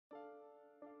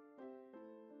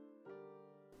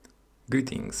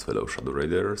Greetings fellow Shadow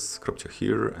Raiders, Kropcio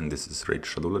here, and this is Raid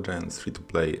Shadow Legends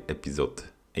free-to-play episode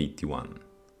 81.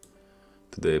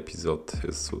 Today's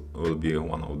episode will be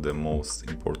one of the most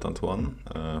important one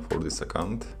for this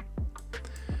account.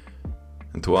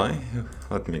 And why?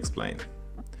 Let me explain.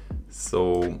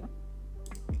 So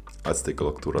let's take a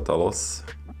look to Ratalos.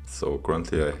 So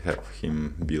currently I have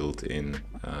him built in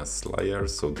Slayer,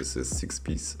 so this is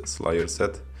 6-piece Slayer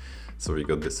set. So we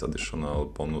got this additional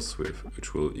bonus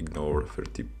which will ignore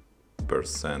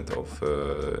 30% of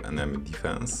enemy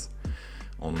defense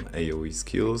on AoE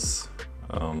skills.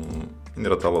 In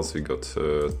Ratalos we got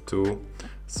two,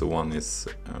 so one is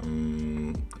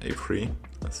A3,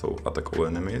 so attack all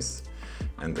enemies,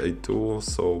 and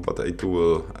A2, but A2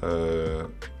 will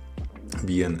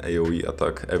be an AoE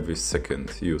attack every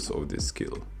second use of this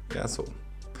skill. Yeah,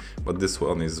 but this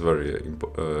one is very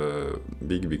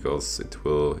big because it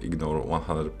will ignore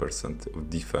 100% of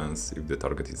defense if the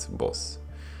target is a boss.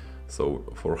 So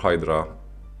for Hydra,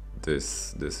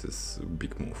 this is a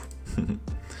big move.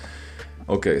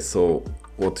 Okay, so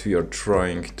what we are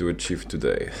trying to achieve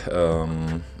today.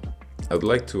 I would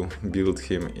like to build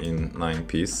him in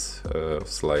 9-piece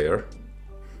Slayer,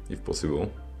 if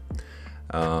possible.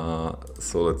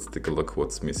 So let's take a look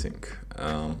what's missing.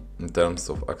 In terms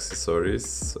of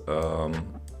accessories,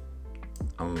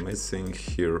 I'm missing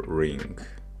here ring.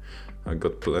 I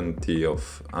got plenty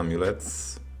of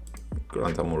amulets.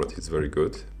 Grand amulet is very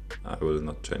good, I will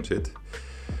not change it.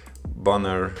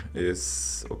 Banner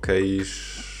is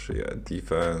okay-ish, yeah,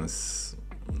 defense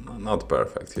not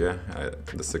perfect, yeah.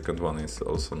 The second one is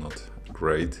also not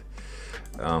great.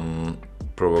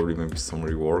 Probably maybe some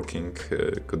reworking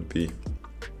could be.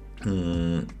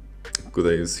 Could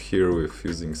I use here with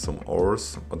using some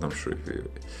ores, but I'm sure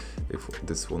if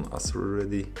this one is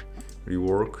already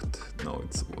reworked. No,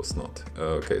 it was not.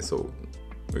 Okay, so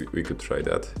we could try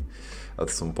that at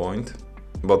some point.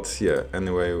 But yeah,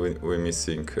 anyway, we're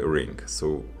missing a ring.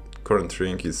 So current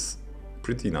ring is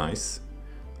pretty nice.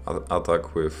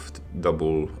 Attack with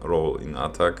double roll in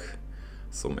attack,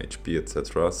 some HP,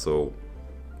 etc. So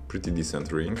pretty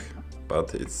decent ring,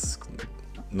 but it's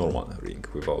normal ring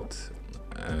without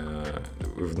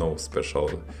with no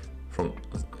special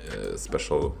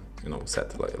special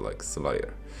set like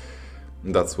Slayer.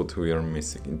 That's what we are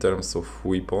missing. In terms of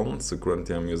weapons, so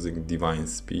currently I'm using Divine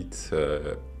Speed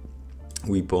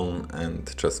weapon and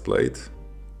chestplate,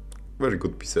 very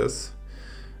good pieces,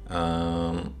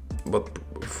 but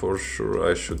for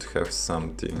sure I should have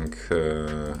something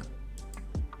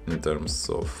in terms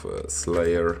of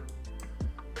Slayer.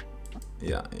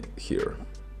 Yeah, here.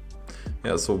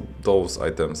 Yeah, so those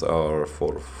items are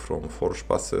from Forge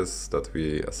passes that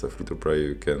we, as a free-to-play,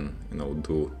 you can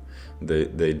do the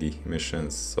daily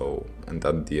missions. So, and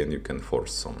at the end you can forge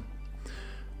some.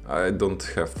 I don't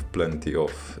have plenty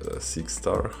of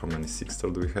 6-star. How many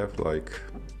 6-star do we have? Like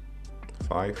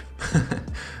 5?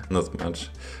 Not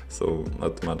much. So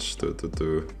not much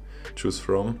to choose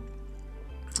from.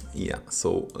 Yeah,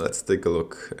 so let's take a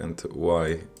look at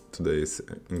why today is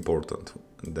important,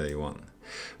 day one.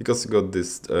 Because we got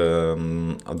this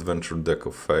adventure deck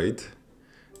of fate,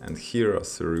 and here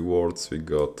as rewards we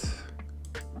got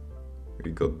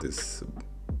this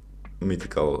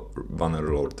mythical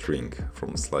Bannerlord ring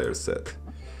from Slayer set.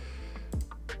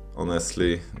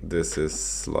 Honestly, this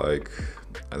is like,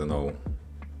 I don't know,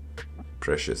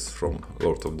 precious from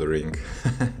Lord of the Ring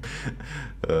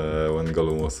when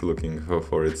Gollum was looking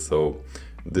for it. So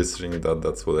this ring,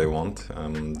 that's what I want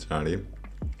generally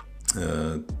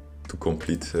to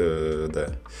complete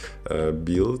the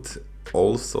build.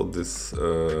 Also this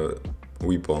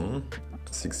weapon,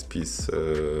 6-piece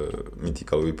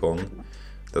mythical weapon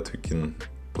that we can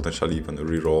potentially even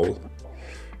reroll.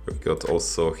 We got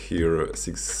also here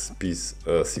 6-piece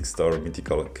 6-star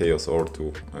mythical chaos ore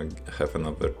to have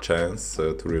another chance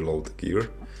to reload the gear.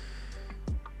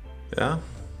 Yeah,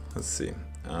 let's see.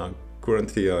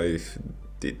 Currently I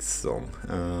did some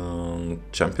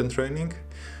champion training,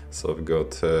 so I've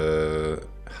got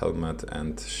helmet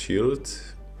and shield.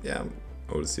 Yeah,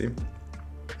 we'll see.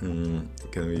 Can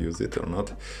we use it or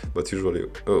not? But usually,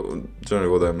 generally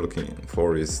what I'm looking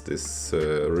for is this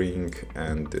ring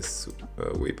and this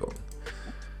weapon.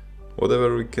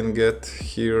 Whatever we can get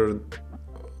here,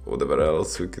 whatever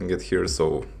else we can get here,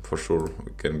 so for sure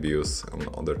we can be used on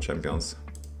other champions.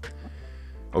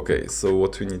 Okay, so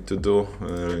what we need to do,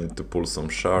 we need to pull some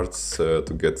shards to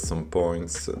get some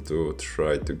points to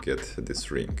try to get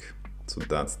this ring. So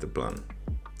that's the plan.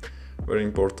 Very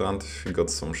important, we got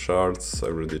some shards. I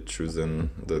already chosen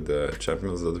the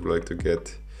champions that we like to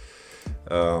get.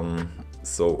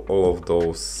 So all of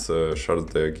those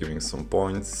shards, they are giving some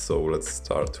points. So let's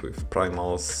start with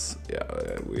primals.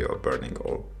 Yeah, we are burning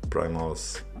all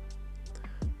primals.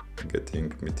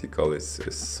 Getting mythical is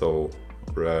so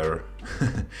rare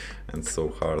and so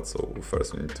hard. So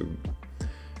first we need to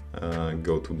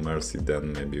go to mercy,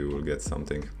 then maybe we will get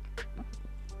something.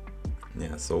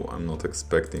 Yeah, so I'm not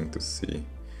expecting to see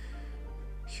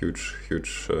huge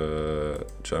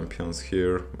champions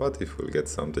here, but if we'll get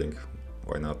something,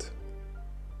 why not?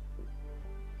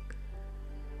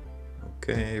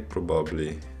 Okay,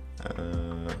 probably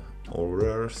all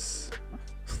rares.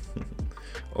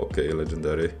 Okay,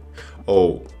 legendary.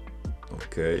 Oh,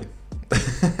 okay.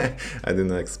 I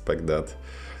didn't expect that.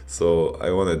 So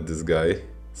I wanted this guy,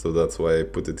 so that's why I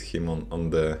put him on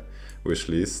the wish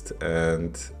list.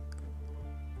 And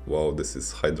wow, this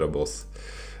is Hydra boss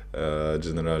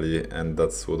generally, and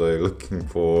that's what I'm looking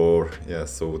for. Yeah,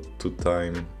 so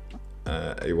 2-time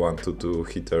A1 2-2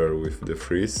 hitter with the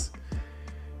freeze.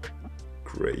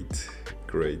 Great.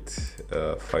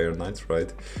 Fire Knights,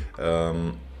 right?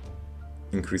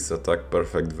 Increase attack,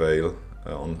 perfect veil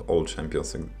on all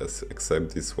champions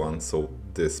except this one. So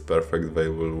this perfect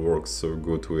veil will work so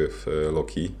good with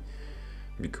Loki,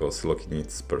 because Loki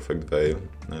needs perfect veil.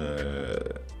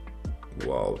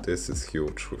 Wow, this is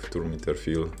huge with 2 meter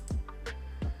field.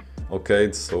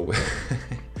 Okay, so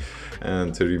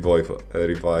and to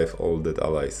revive all dead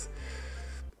allies.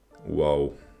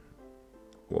 Wow.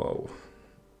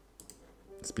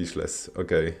 Speechless.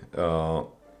 Okay.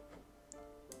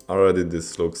 Already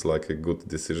this looks like a good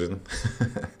decision.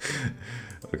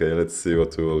 Okay, let's see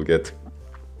what we will get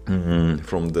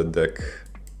from the deck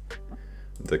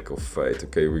of fate.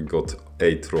 Okay, we got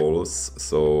 8 rolls.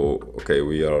 So okay,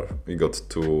 we got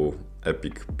 2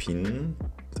 epic pin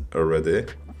already.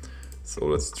 So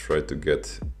let's try to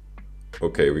get.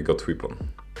 Okay, we got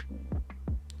weapon.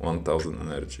 1000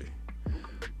 energy.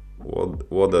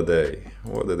 What a day.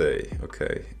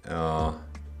 Okay.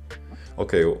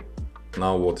 Okay.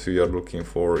 Now what we are looking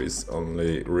for is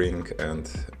only ring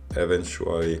and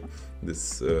eventually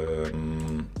this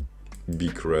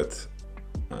big red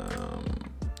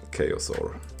chaos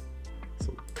ore.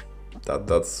 So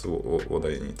that's what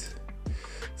I need.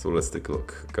 So let's take a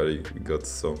look. Okay, we got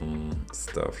some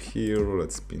stuff here.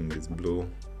 Let's spin this blue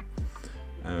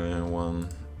one.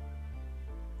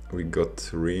 We got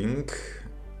ring.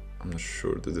 I'm not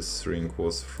sure that this ring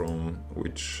was from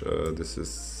which. This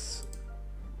is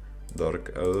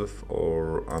Dark Elf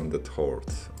or Undead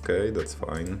Horde. Okay, that's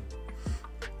fine.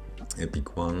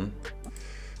 Epic one.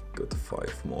 Got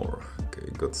 5 more.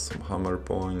 Okay, got some hammer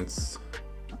points.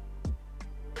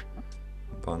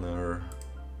 Banner.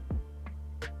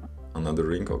 Another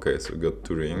ring. Okay, so we got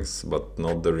 2 rings, but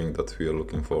not the ring that we are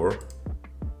looking for.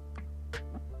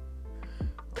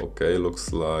 Okay,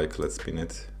 looks like, let's spin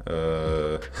it.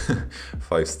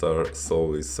 5-star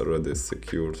soul is already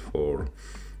secured for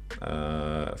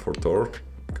Thor,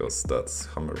 because that's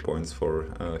hammer points for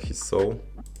his soul.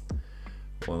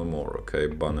 One more. Okay,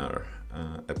 banner,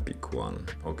 epic one.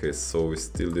 Okay, so we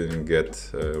still didn't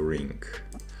get a ring.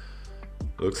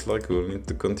 Looks like we'll need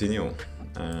to continue.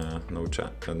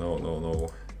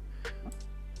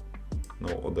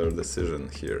 No other decision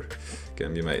here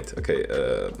can be made. Okay,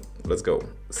 let's go.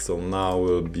 So now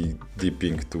we'll be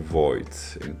dipping to Void.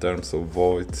 In terms of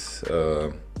Void,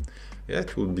 yeah,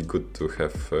 it would be good to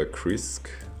have Krisk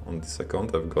on this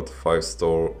account. I've got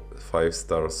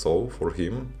 5-star soul for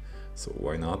him, so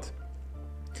why not?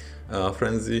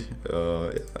 Frenzy,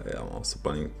 yeah, I'm also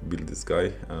planning to build this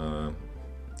guy.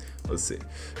 Let's see.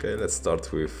 Okay, let's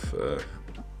start with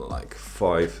like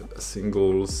 5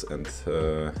 singles and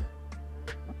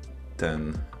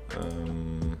 10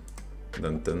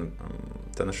 then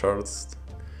 10 shards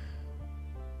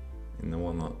in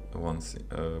one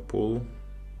pool.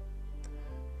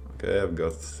 Okay, I've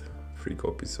got 3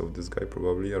 copies of this guy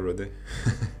probably already.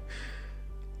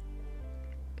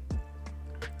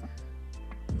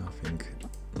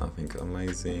 Nothing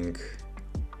amazing.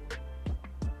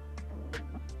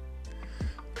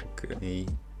 Okay,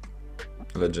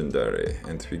 legendary,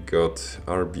 and we got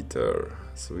Arbiter.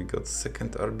 So we got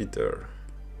second Arbiter.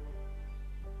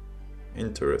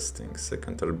 Interesting,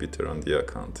 second Arbiter on the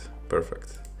account.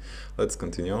 Perfect. Let's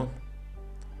continue.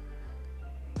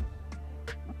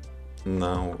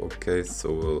 Now, okay,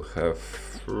 so we'll have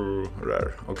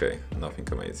rare. Okay, nothing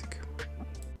amazing.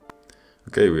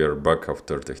 Okay, we are back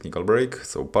after technical break,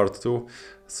 so part 2.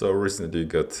 So recently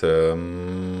got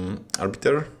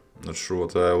Arbiter. Not sure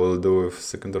what I will do with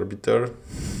second Arbiter.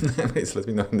 Please let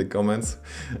me know in the comments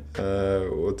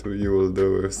what you will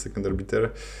do with second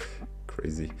Arbiter.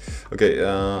 crazy. Okay,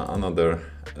 another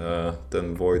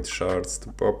 10 void shards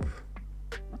to pop.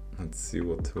 Let's see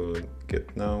what we'll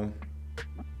get now.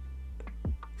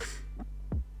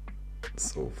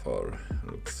 So far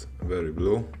looks very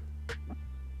blue.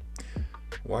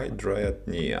 White Dryad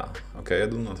Nia. Okay, I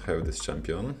do not have this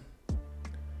champion.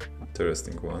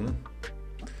 Interesting one.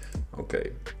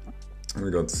 Okay, we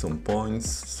got some points,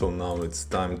 so now it's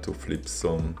time to flip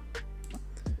some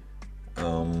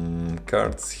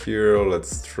cards here.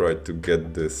 Let's try to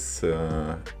get this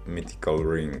mythical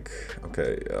ring.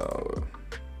 Okay,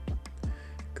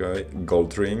 okay,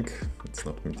 gold ring. It's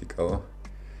not mythical.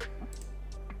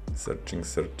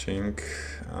 Searching.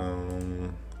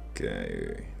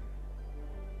 Okay.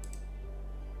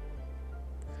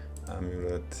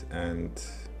 Amulet and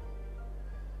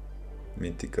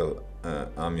mythical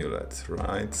amulet,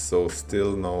 right? So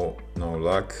still no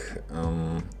luck.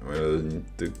 We'll need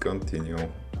to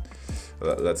continue.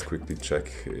 Let's quickly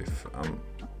check if I'm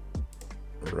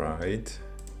right.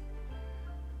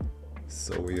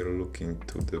 So we are looking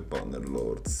to the banner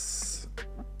lords.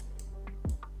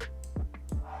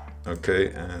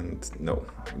 Okay, and no,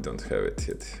 we don't have it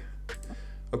yet.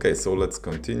 Okay, so let's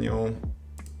continue.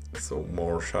 So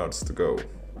more shards to go.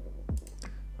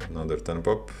 Another 10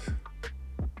 pop.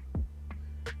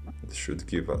 It should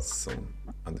give us some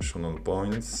additional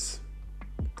points.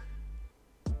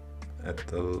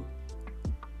 Ethel,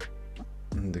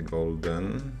 the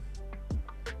golden.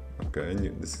 Okay,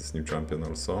 this is new champion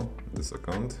also, this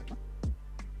account.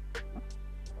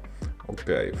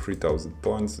 Okay, 3000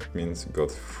 points, it means you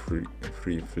got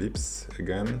free flips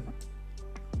again.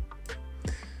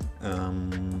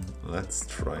 Let's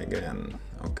try again.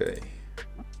 Okay,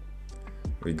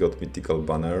 we got mythical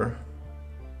banner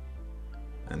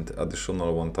and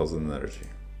additional 1000 energy.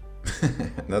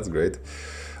 That's great.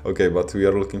 Okay, but we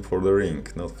are looking for the ring,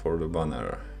 not for the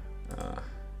banner.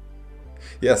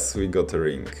 Yes, we got a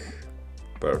ring.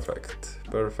 Perfect.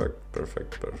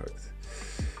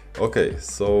 Okay,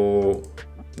 so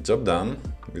job done.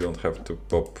 We don't have to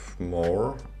pop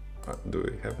more. Do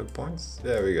we have the points?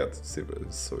 Yeah, we got silver,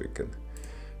 so we can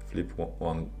flip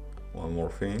one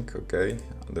more thing. Okay,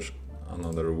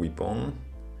 another weapon.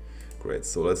 Great,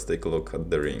 so let's take a look at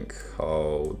the ring,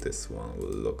 how this one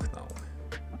will look now.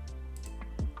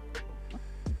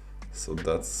 So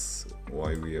that's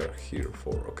why we are here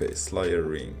for. Okay, Slayer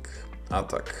ring,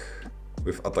 attack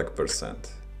with attack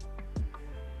percent.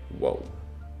 Wow,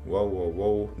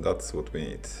 that's what we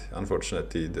need.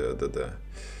 Unfortunately, the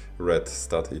red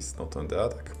stat is not on the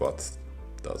attack, but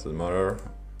doesn't matter.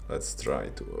 Let's try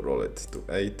to roll it to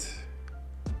 8.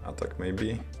 Attack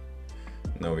maybe.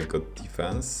 Now we got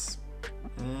defense.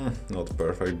 Not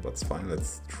perfect, but it's fine.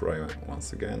 Let's try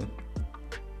once again.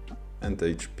 And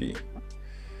HP.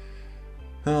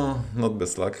 Not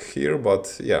best luck here,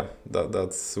 but yeah,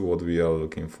 that's what we are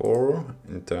looking for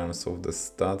in terms of the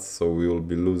stats. So we will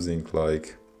be losing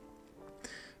like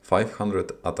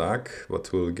 500 attack,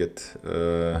 but we'll get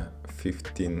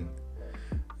 15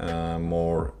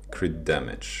 more crit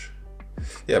damage.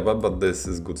 Yeah, but this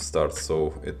is good start,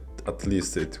 so at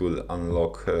least it will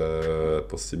unlock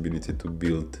possibility to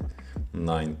build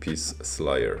 9-piece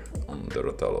Slayer on the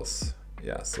Ratalos.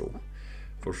 Yeah, so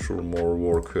for sure more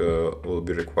work will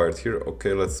be required here.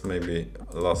 Okay, let's maybe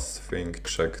last thing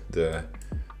check the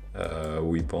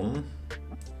weapon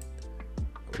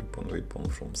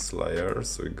from Slayer.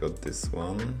 So we got this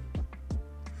one.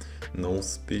 No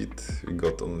speed, we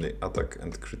got only attack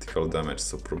and critical damage,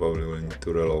 so probably we'll need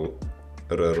to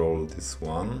reroll this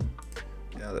one.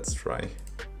 Yeah, let's try.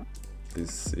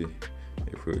 Let's see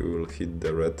if we will hit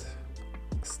the red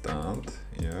stand.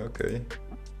 Yeah, okay.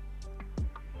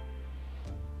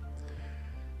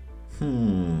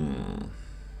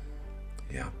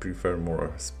 Yeah, prefer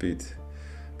more speed.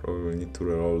 Probably need to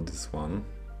reroll this one.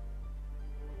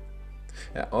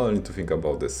 Yeah, I'll need to think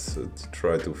about this, to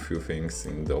try to few things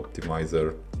in the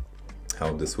optimizer,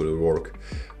 how this will work.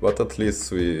 But at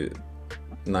least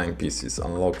 9 pieces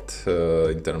unlocked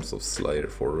in terms of Slayer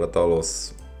for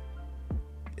Ratalos.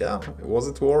 Yeah, was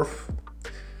it worth?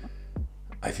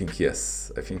 I think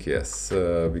yes,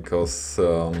 because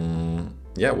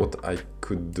yeah, what I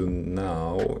could do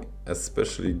now,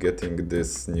 especially getting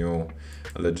this new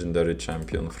legendary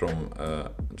champion from,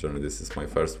 generally this is my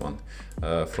first one,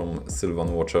 from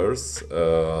Sylvan Watchers,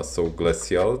 so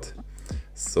Glacialt.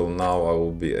 So now I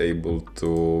will be able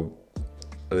to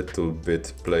a little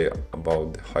bit play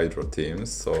about the Hydra team.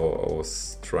 So I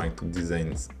was trying to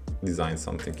design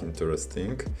something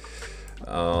interesting.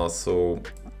 So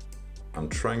I'm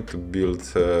trying to build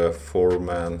a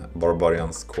 4-man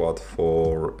barbarian squad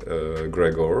for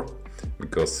Gregor,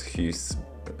 because he's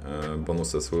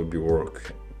bonuses will be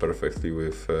work perfectly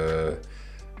with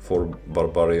 4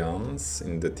 barbarians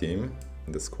in the team,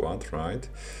 the squad, right?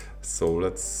 So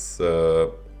let's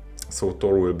so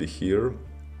Thor will be here,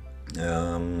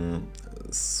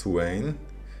 Swain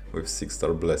with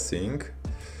 6-star blessing.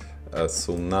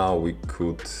 So now we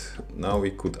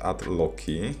could add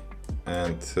Loki,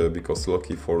 and because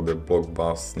Loki for the block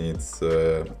buffs needs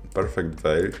perfect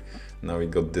veil, now we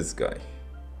got this guy.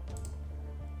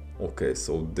 Okay,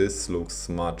 so this looks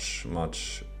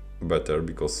much better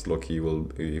because Loki will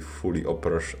be fully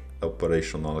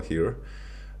operational here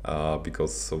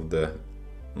because of the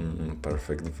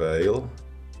perfect veil.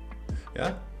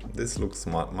 Yeah, this looks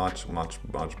much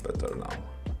better now.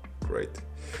 Great.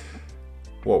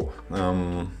 Whoa,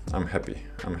 I'm happy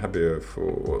with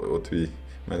what we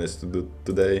managed to do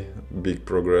today. Big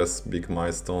progress, big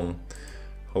milestone.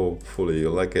 Hopefully you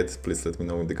like it. Please let me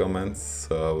know in the comments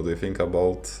what do you think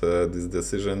about this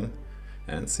decision,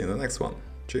 and see you in the next one.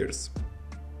 Cheers!